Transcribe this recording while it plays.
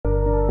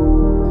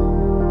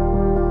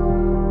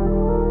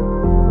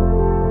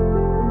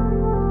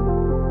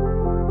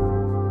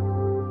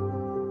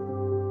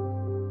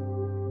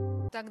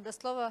Так, до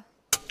слова.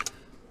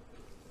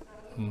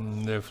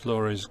 The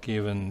floor is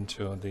given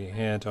to the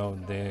head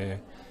of the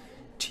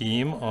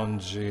team on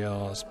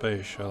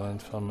geospatial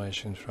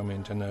information from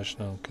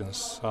international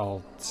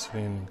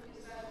consulting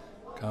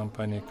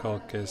company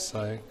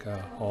Kokusai,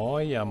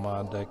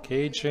 Yamada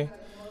Keiji,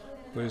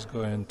 who is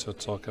going to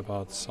talk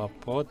about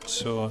support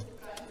to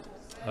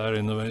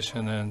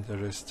renovation and the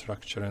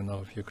restructuring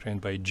of Ukraine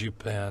by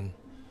Japan.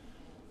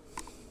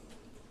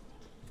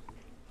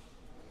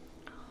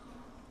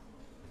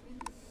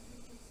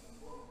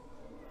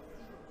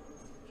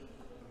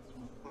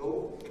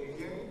 Hello, can you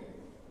hear me?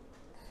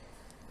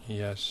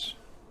 Yes.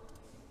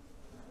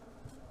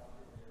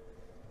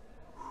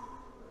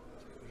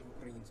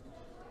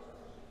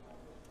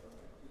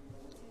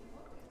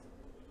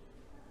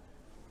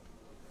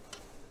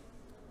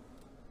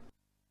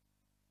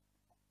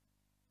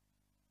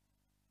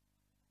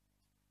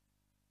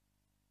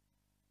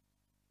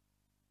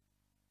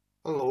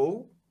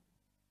 Hello.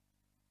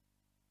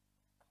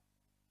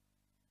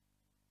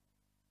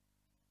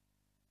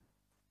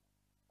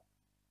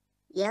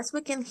 Yes,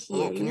 we can hear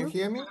Hello, can you you.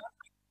 hear me?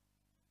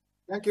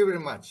 Thank you very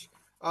much.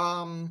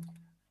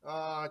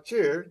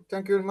 Chair,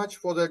 thank you very much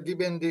for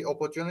giving the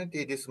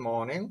opportunity this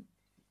morning.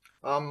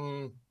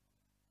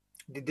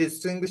 The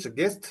distinguished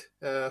guests,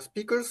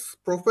 speakers,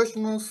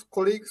 professionals,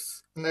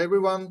 colleagues, and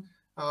everyone,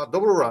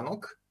 Dobro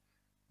Ranok.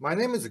 My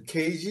name is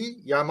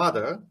Keiji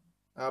Yamada,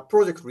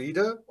 project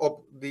leader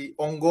of the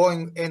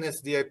ongoing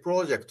NSDI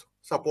project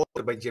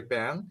supported by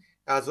Japan,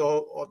 as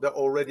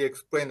already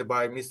explained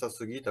by Mr.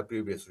 Sugita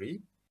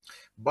previously.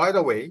 By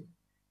the way,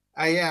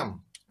 I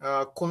am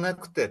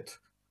connected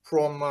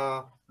from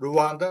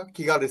Rwanda,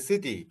 Kigali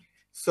City.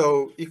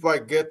 So if I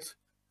get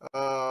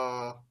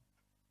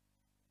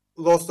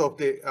loss of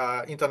the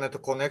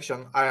internet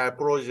connection, I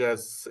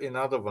apologize in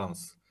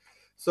advance.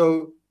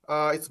 So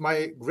it's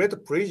my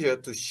great pleasure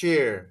to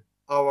share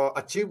our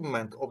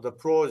achievement of the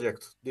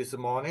project this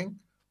morning.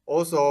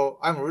 Also,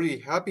 I'm really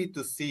happy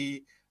to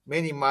see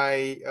many of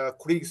my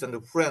colleagues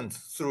and friends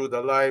through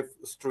the live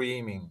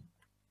streaming.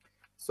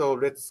 So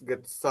let's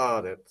get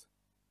started.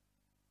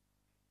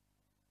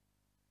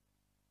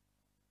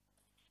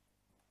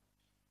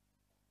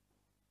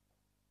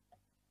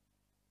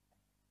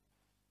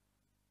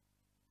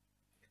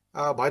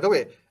 By the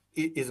way,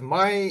 is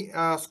my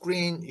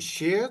screen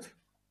shared?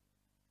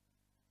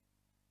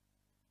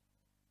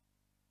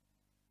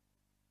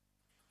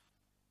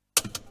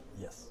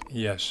 Yes.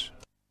 Yes.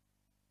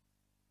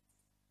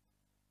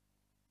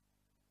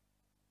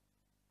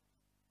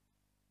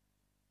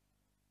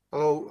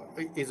 Hello,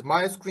 is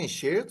my screen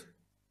shared?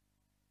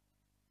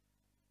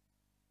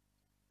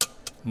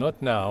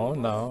 Not now,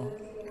 no,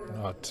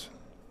 not.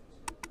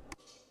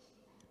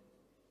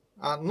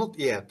 Not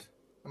yet.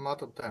 I'm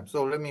out of time.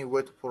 So let me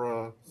wait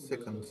for a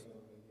second.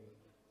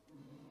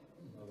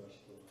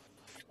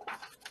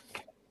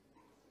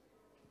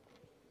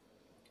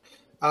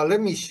 Let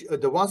me,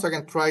 once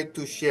again, try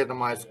to share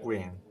my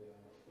screen.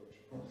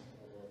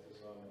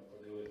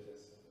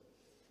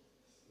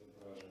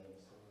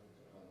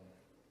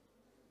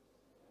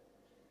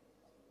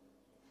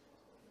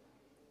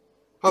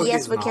 How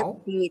Yes, it we is can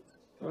now? see it.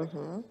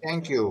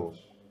 Thank you.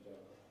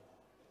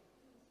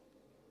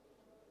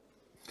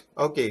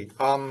 Okay,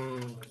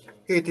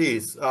 here it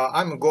is.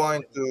 I'm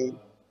going to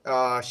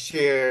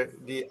share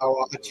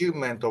our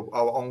achievement of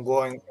our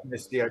ongoing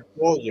NSDI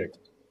project.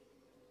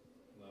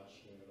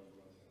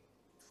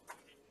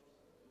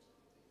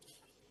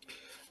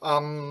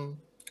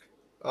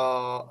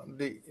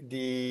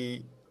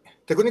 The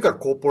technical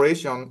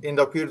cooperation in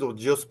the field of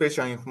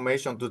geospatial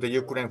information to the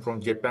Ukraine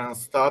from Japan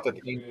started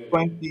in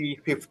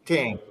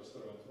 2015.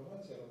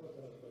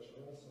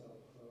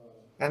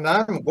 And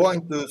I'm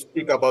going to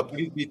speak about a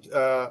little bit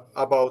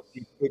about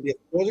the previous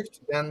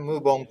project, then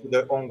move on to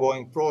the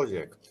ongoing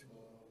project.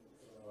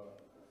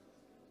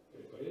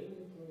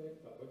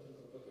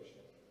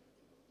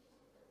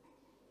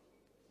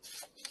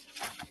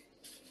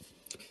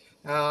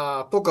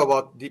 Talk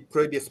about the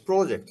previous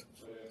project.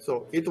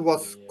 So it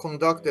was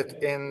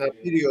conducted in the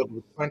period of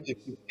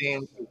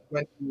 2015 to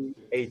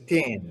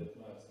 2018.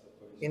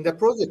 In the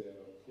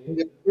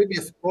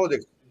previous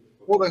project,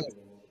 following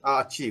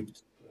are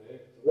achieved.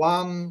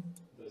 One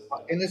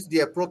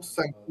NSDI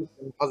prototype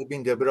system has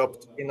been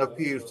developed in the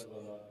field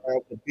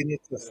of the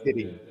Vinnytsia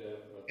city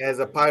as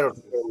a pilot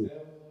project.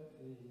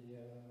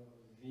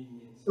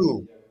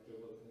 Two,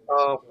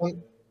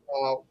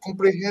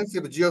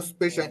 comprehensive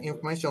geospatial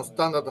information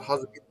standard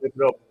has been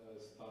developed,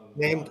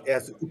 named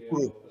as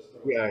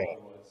UPRI.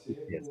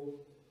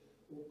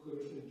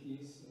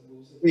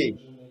 Three,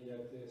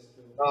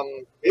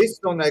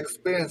 based on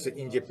experience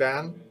in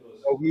Japan,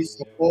 we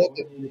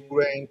supported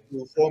Ukraine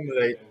to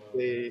formulate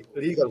the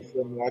legal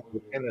framework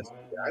with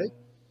NSDI.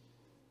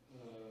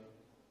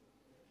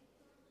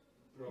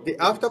 The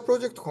after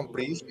project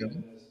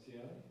completion,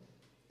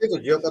 the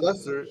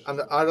Geocadastre and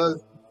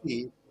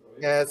RLC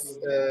has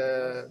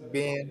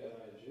been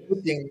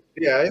putting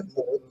the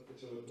effort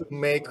to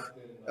make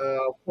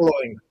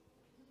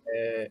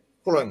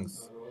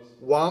followings.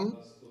 One,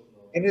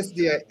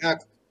 NSDI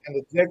Act and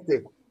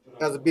objective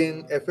has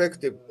been Правова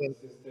effective in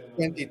система NSDI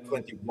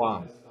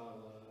 2021.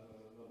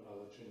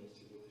 набрала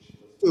чинності у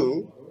 2021 Two,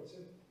 році.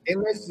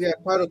 NSDI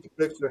pilot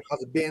project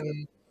has been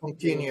Пілотний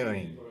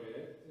continuing.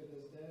 проєкт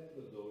NSDI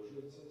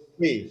продовжується з Three,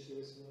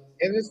 2018 року.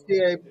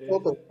 NSDI Третє,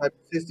 prototype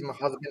system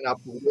has been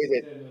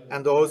upgraded система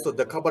and also NSDI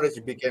the була coverage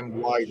became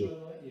wider. покращена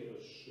і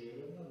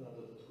розширена на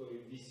додаткові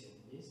 8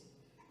 міст,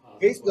 а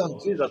Based on заплановано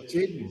this ще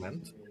 6 achievement,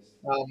 міст.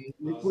 На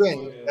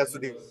Ukraine основі has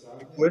досягнень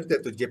requested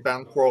to Japan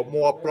for навчального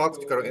more проєкту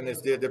practical Україна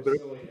NSDI development.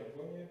 запросила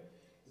Японію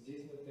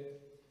здійснити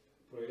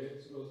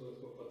проєкт з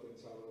розвитку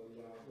потенціалу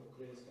для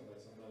української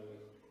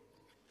національних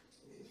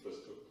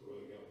інфраструктури,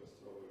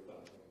 геопросторових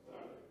даних і так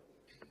далі.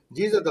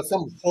 These are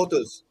some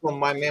photos from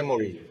my Це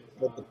memory деякі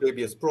of the фотографії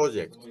previous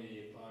project. з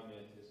моєї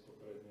пам'яті з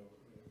попереднього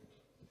проєкту.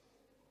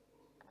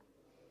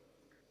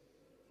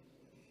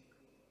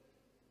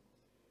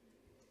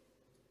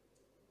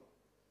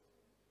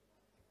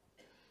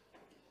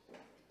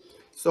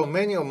 So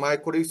many of my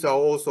colleagues are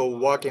also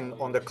working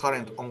on the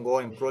current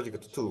ongoing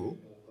project too.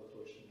 Над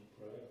поточним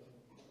проєктом.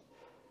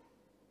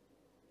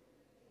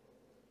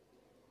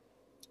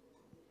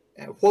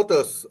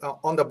 Photos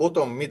on the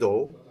bottom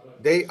middle,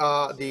 they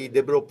are the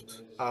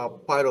developed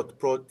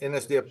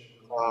NSDI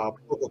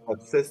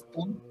prototype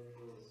system.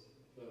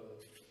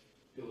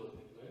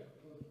 Пілотний проєкт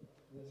по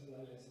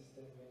національній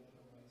системі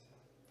інформації.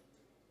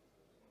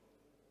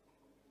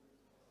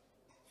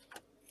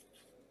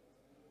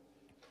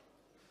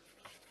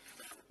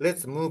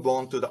 Let's move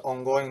on to the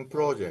ongoing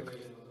project.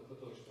 Перейдемо до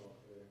поточного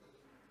проєкту.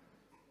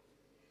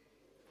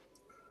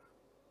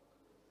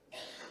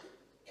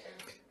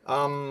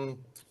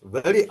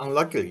 Very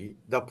unluckily,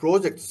 the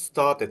project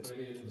started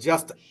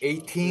just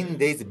 18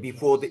 days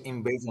before the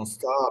invasion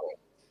started.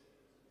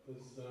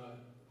 Буквально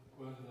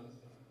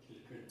за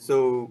кілька днів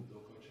So до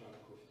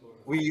початку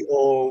вторгнення. we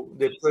all,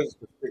 the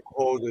project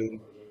stakeholders,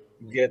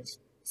 get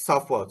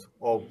suffered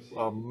of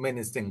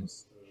many things,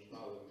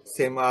 Страждали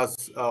same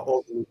as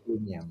all the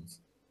Ukrainians.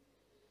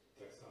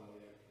 так само,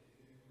 як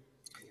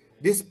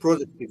і This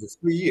project is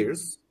 3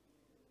 years,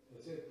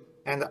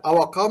 and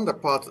our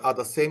counterparts are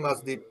the same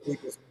as the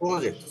previous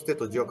project,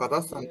 State of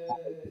Geocadastre and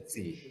IPC.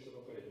 інші за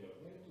попереднього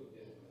проєкту,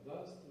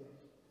 Геокадастр,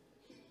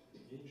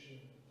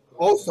 інші.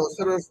 Also,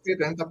 several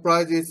state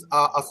enterprises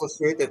are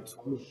associated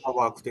with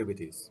our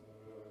activities.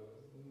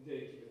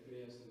 Деякі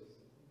підприємства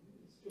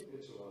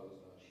співпрацювали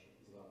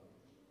з нами.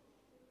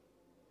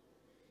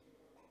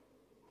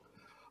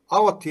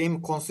 Our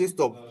team consists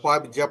of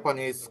 5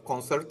 Japanese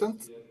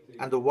consultants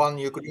and 1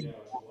 Ukrainian.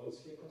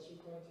 Японських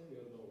консультантів і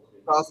одного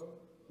Thus,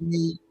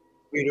 українського.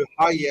 we will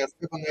hire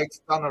 7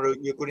 external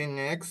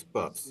Ukrainian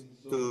experts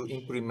to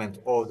implement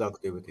all the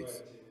activities.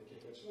 Експертів, які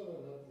працювали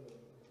над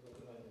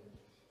виконанням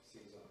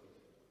всіх заходів.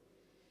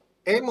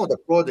 Aim of the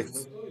projects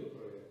Метою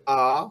проєкту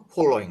are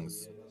followings.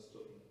 є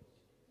наступне.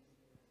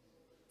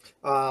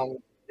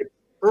 The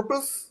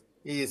purpose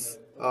is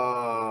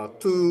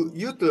to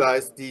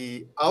utilize the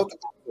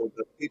outcome of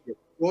the previous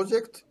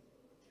project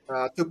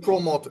to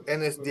promote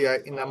NSDI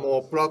in a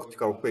more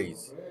practical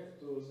phase.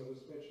 Проєкту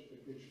забезпечити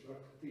більш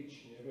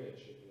практичні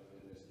речі для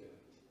NSDI.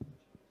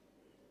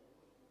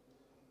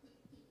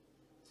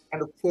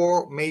 And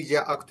 4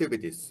 major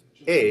activities.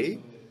 A,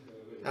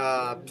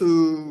 to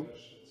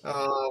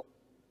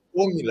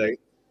formulate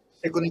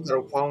technical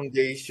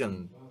foundation,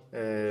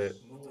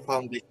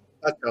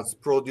 such as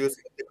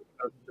producing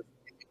technical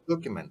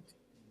document.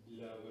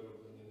 Для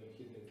вироблення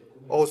необхідних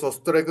документів. Also,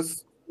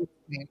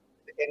 strengthening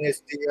the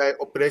NSDI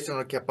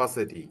operational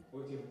capacity.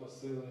 Потім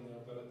посилення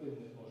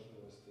оперативних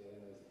можливостей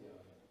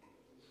NSDI.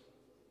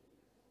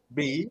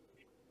 B,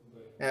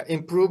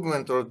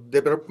 improvement or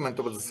development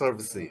of the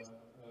services.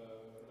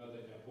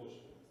 Надання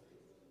послуг.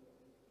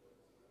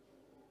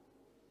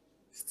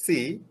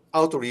 C,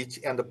 outreach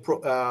and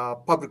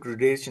public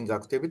relations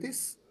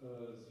activities.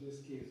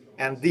 Зв'язки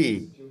з And D,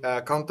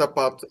 громадськістю.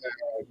 counterpart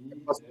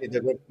capacity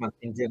development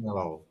in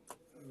general.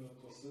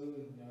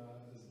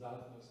 Посилення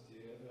здатності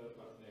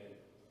партнерів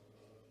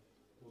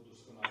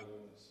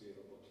удосконалювання своєї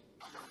роботи.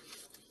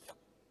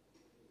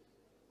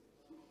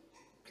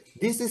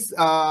 This is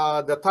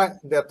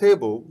the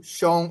table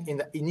shown in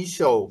the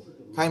initial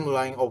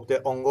timeline of the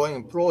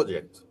ongoing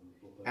project.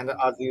 And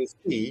as you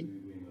see,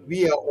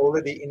 we are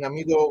already in the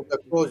middle of the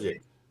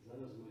project.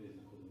 Зараз ми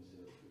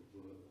знаходимося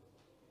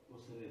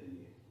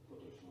посередині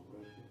поточного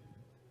проєкту.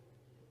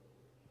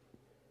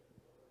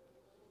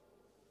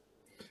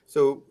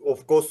 So,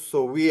 of course,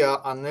 we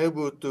are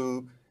unable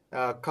to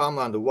come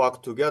and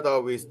work together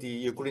with the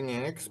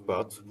Ukrainian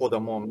experts for the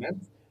moment.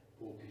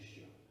 Поки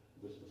що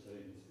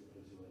безпосередньо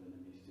співпрацювати на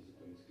місці з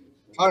українськими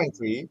експертами.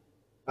 Currently,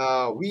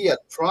 we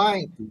are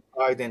trying to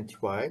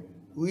identify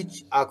which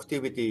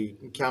activity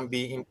can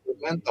be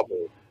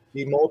implementable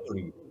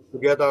remotely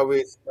together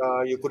with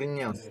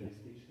Ukrainians.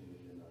 Реалістичними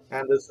для нас.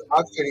 And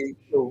actually,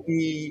 so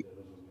we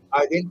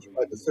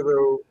identified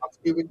several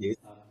activities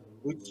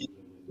which is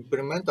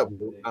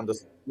implementable and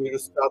will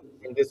start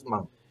in this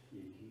month.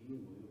 Які ми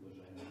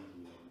вважаємо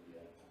можливими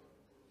для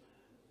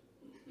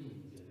такої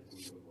роботи на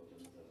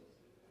зараз.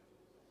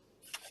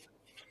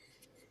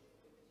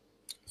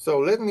 So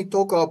let me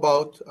talk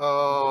about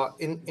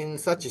in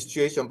such a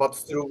situation, but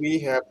still we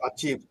have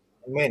achieved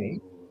many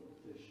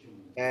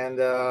and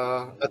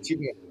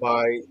achievement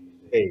by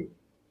A.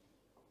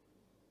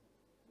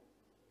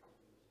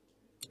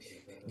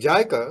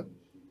 JICA,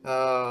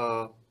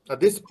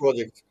 this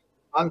project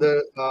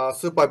under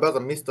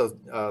supervisor Mr.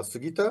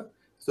 Sugita,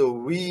 so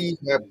we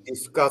have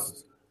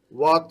discussed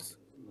what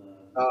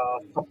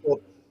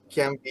support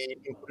can be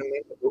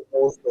implemented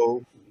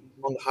also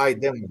on high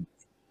demand.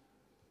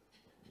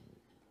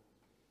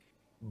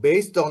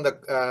 Based on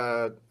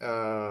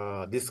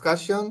the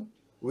discussion,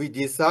 we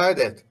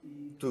decided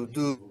to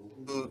do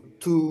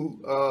two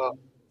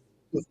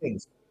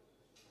things.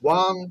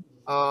 One,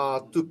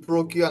 to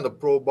procure and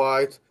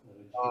provide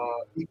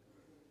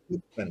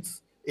equipment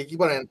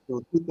equivalent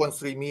to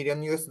 2.3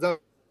 million US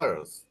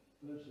dollars.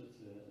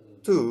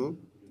 Two,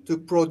 to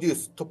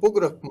produce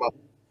topograph map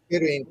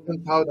in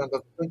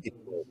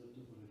 2022.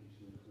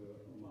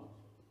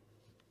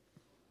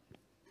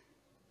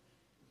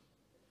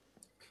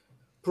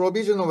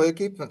 Provision of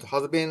equipment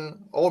has been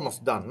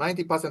almost done.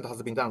 90%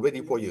 has been done,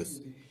 ready for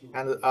use.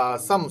 And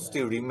some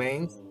still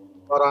remains,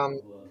 but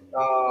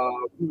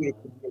we will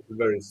complete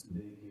very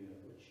soon.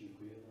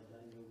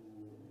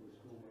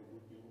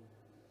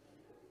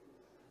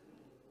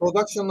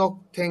 Production of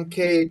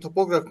 10K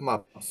topograph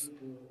maps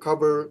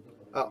cover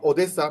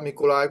Odessa,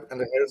 Mykolaiv,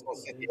 and the Kherson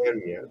city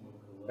area,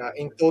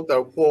 in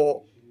total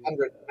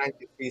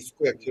 493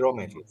 square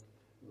kilometers.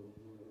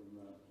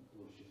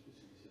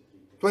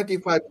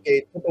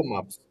 25K topo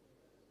maps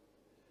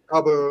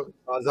cover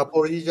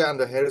Zaporizhia and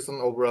the Kherson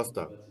Oblast,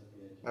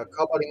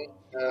 covering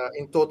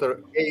in total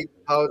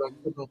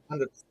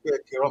 8,700 square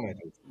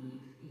kilometers.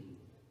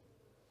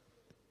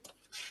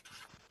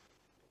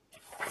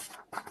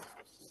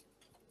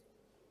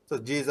 So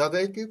these are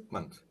the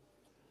equipment.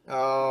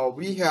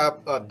 We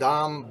have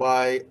done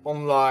by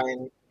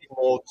online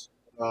remote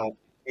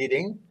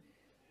meeting,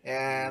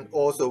 and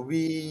also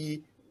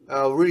we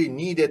really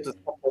needed the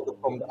support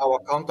from our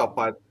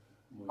counterpart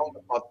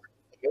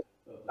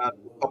to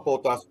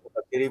support us for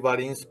the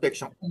delivery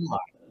inspection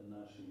online.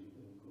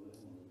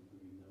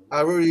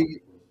 I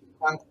really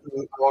thank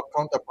to our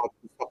counterpart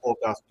to support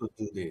us to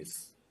do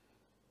this.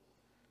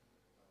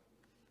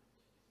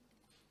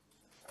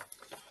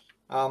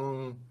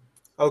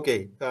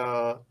 Okay,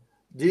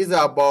 these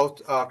are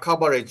about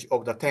coverage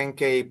of the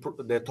 10K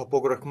the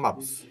topographic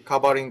maps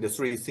covering the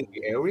 3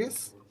 city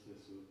areas.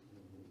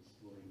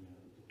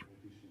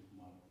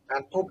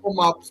 And topo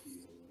maps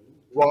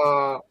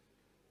were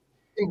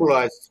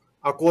symbolized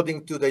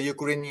according to the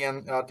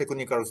Ukrainian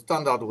technical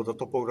standard of the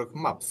topographic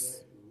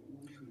maps.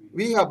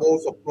 We have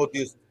also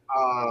produced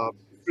a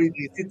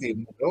 3D city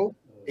model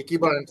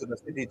equivalent to the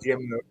city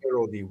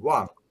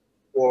GMLOD1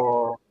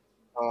 for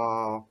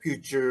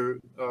future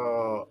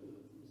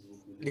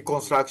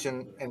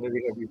reconstruction and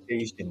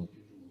rehabilitation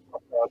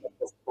after the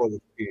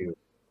post-project period.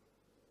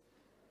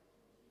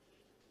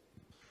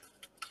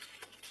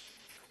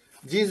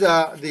 These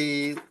are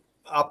the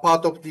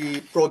part of the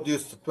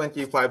produced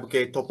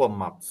 25K topo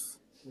maps.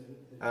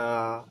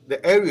 The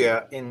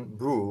area in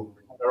blue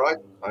on the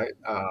right side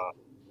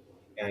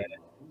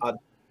are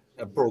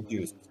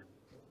produced.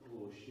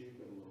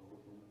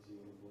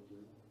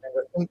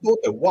 In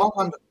total,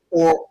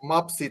 104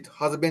 map sheet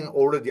has been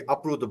already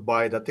approved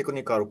by the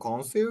technical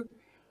council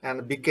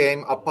and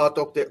became a part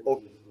of the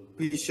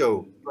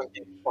official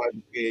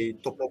 25K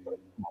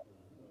topography map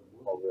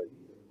already.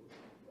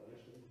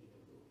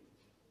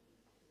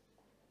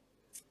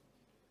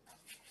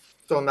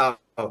 So now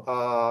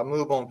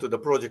move on to the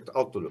project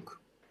outlook.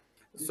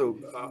 So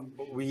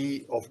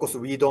we, of course,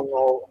 we don't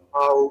know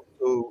how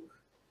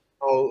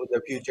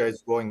the future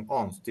is going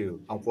on still,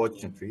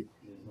 unfortunately,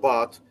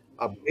 but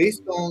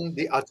based on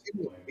the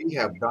achievement we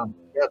have done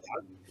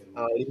together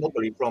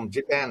remotely from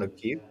Japan and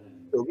Kyiv,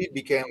 so we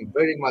became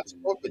very much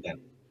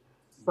confident.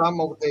 Some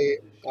of the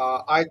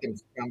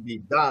items can be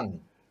done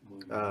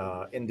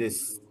in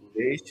this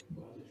situation.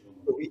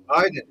 So we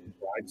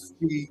identified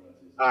 3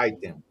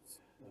 items.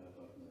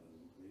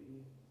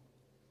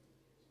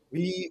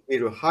 We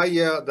will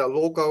hire the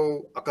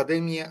local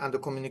academia and the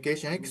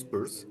communication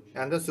experts,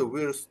 and so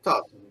we'll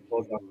start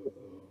for the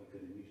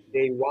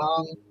day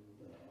one.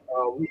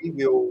 We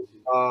will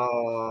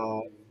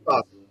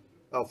start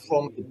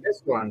from the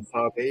baseline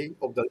survey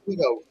of the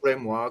legal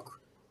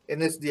framework,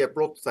 NSDI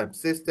prototype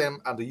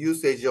system, and the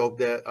usage of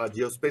the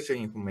geospatial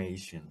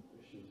information.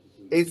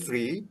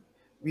 A3,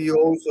 we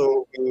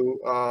also will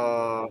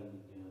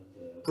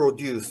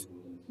produce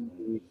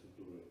the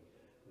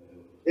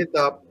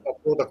data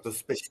product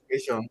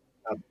specification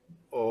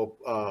of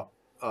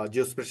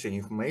geospatial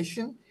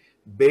information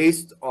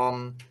based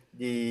on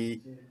the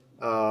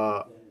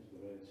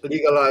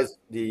legalized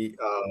the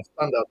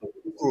standard of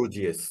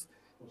GeoGS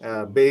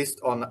based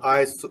on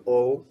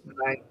ISO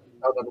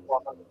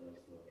 9100.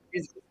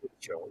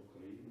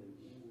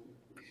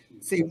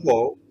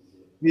 C4,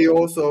 we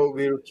also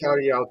will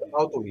carry out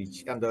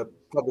outreach and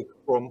public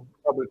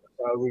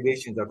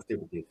relations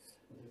activities.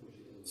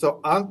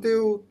 So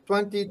until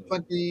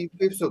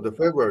 25th of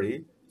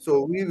February,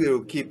 So we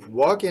will keep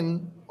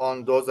working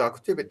on those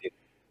activities.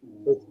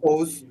 Of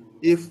course,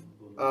 if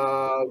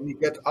we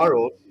get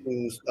allowed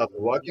to start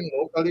working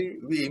locally,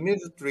 we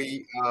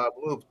immediately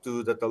move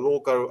to the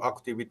local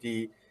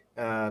activity,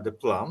 the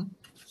plan.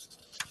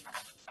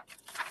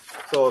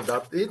 So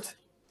that's it.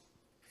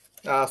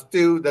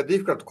 Still, the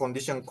difficult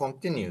condition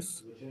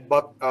continues.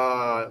 But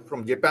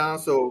from Japan,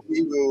 so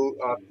we will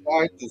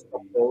try to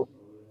support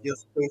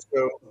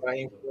geospatial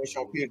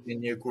information field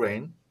in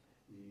Ukraine.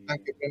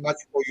 Thank you very much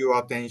for your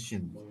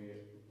attention. Мы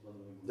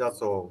плануем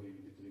That's all.